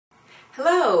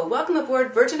Hello, welcome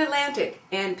aboard Virgin Atlantic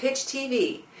and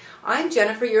PitchTV. I'm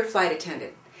Jennifer, your flight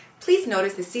attendant. Please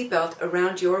notice the seatbelt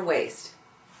around your waist.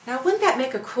 Now, wouldn't that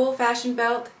make a cool fashion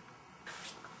belt?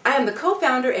 I am the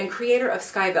co-founder and creator of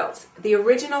SkyBelts, the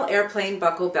original airplane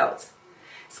buckle belts.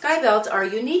 SkyBelts are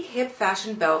a unique hip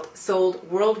fashion belt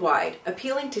sold worldwide,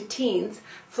 appealing to teens,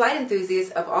 flight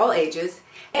enthusiasts of all ages,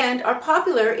 and are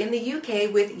popular in the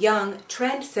UK with young,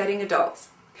 trend-setting adults.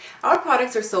 Our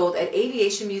products are sold at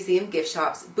aviation museum gift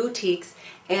shops, boutiques,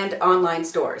 and online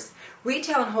stores.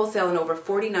 Retail and wholesale in over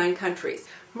 49 countries.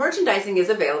 Merchandising is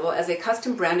available as a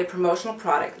custom branded promotional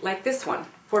product like this one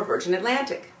for Virgin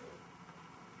Atlantic.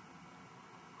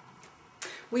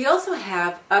 We also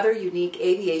have other unique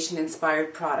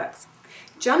aviation-inspired products.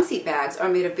 Jump seat bags are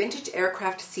made of vintage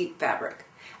aircraft seat fabric,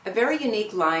 a very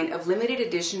unique line of limited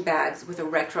edition bags with a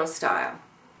retro style.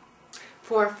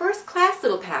 For first-class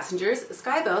little passengers,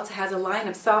 SkyBelts has a line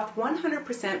of soft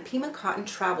 100% Pima cotton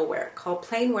travel wear called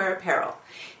plain wear apparel,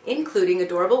 including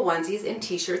adorable onesies and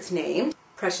t-shirts named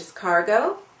Precious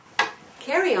Cargo,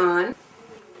 Carry On,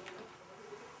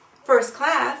 First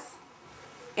Class,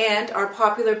 and our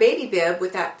popular baby bib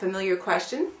with that familiar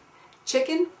question,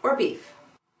 chicken or beef.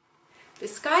 The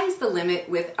sky is the limit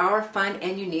with our fun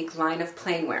and unique line of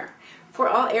plain wear for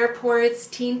all airports,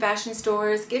 teen fashion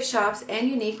stores, gift shops, and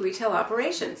unique retail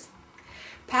operations.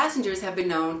 Passengers have been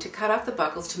known to cut off the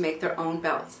buckles to make their own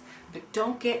belts, but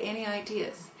don't get any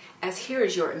ideas, as here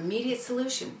is your immediate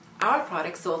solution. Our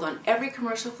products sold on every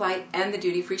commercial flight and the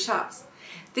duty-free shops.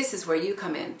 This is where you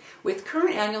come in. With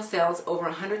current annual sales over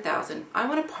 100,000, I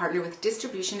want to partner with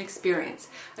distribution experience,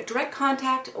 a direct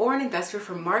contact, or an investor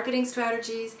for marketing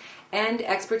strategies and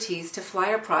expertise to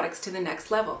fly our products to the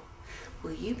next level.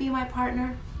 Will you be my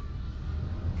partner?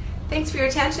 Thanks for your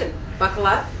attention. Buckle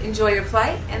up, enjoy your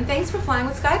flight, and thanks for flying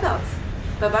with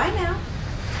SkyBelts. Bye-bye now.